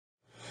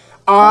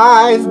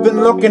I've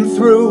been looking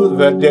through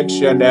the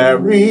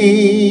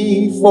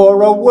dictionary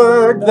for a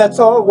word that's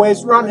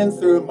always running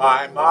through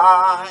my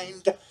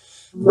mind,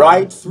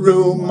 right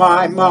through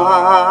my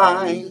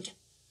mind.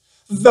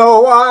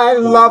 Though I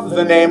love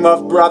the name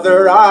of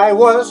brother, I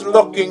was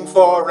looking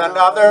for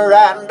another,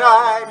 and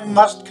I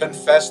must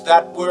confess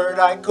that word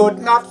I could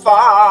not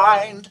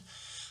find.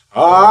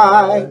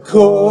 I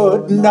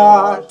could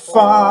not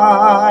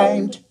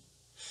find.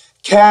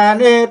 Can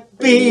it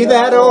be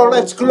that all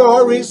its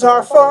glories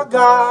are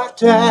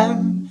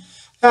forgotten,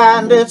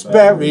 and it's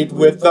buried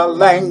with the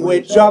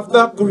language of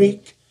the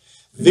Greek,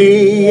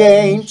 the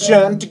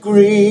ancient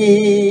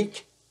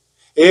Greek?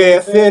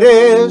 If it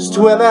is,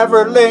 'twill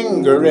ever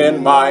linger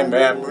in my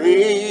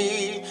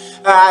memory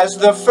as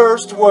the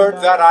first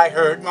word that I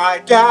heard my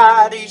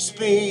daddy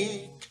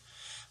speak.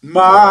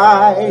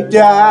 My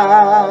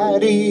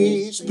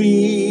daddy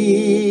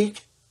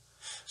speak.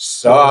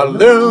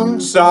 Saloon,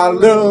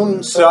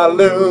 saloon,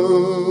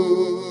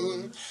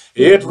 saloon.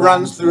 It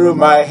runs through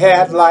my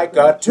head like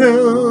a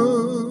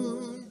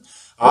tune.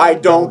 I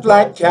don't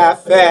like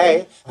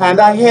cafe and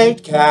I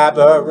hate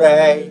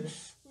cabaret,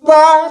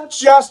 but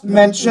just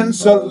mention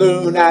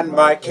saloon and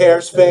my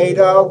cares fade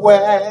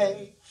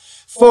away.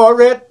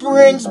 For it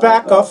brings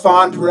back a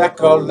fond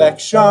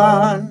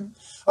recollection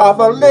of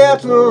a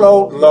little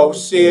old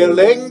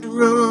low-ceilinged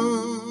room,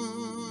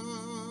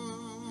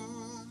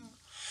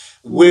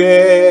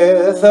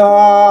 with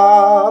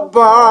a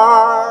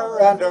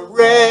bar and a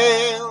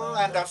rail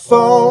and a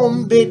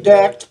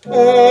foam-bedecked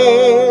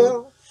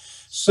pail.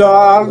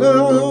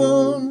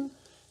 Saloon,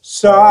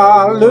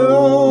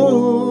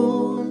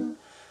 saloon,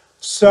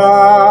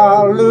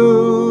 saloon.